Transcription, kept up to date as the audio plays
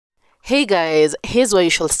Hey guys, here's why you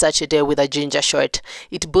should start your day with a ginger shot.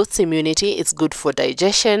 It boosts immunity, it's good for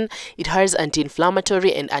digestion, it has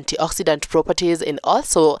anti-inflammatory and antioxidant properties, and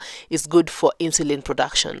also is good for insulin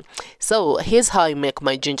production. So here's how I make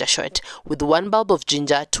my ginger shot. With 1 bulb of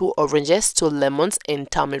ginger, 2 oranges, 2 lemons,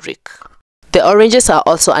 and turmeric. The oranges are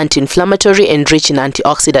also anti-inflammatory and rich in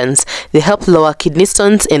antioxidants. They help lower kidney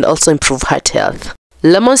stones and also improve heart health.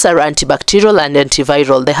 Lemons are antibacterial and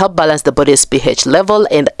antiviral. They help balance the body's pH level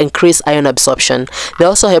and increase iron absorption. They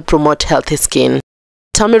also help promote healthy skin.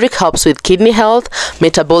 Turmeric helps with kidney health,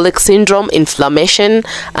 metabolic syndrome, inflammation,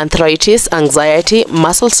 arthritis, anxiety,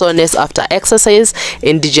 muscle soreness after exercise,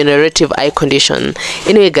 and degenerative eye condition.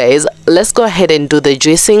 Anyway guys, let's go ahead and do the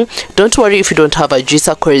juicing. Don't worry if you don't have a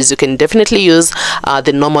juicer, because you can definitely use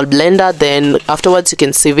the normal blender. Then afterwards you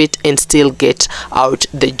can sieve it and still get out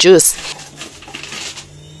the juice.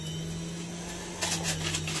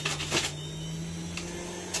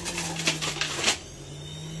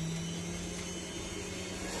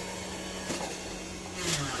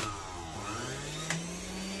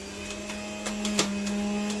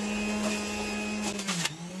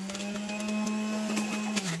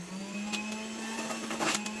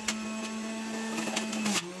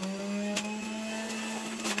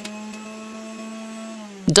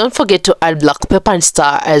 Don't forget to add black pepper and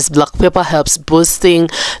stir, as black pepper helps boosting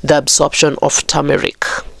the absorption of turmeric.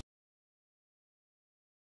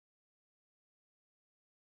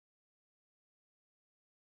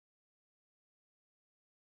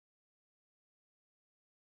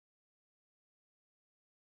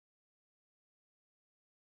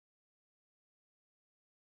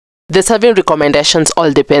 The serving recommendations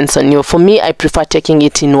all depends on you. For me, I prefer taking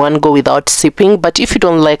it in one go without sipping, but if you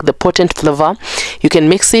don't like the potent flavor, you can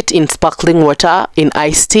mix it in sparkling water, in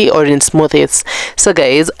iced tea, or in smoothies. So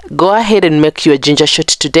guys, go ahead and make your ginger shot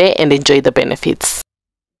today and enjoy the benefits.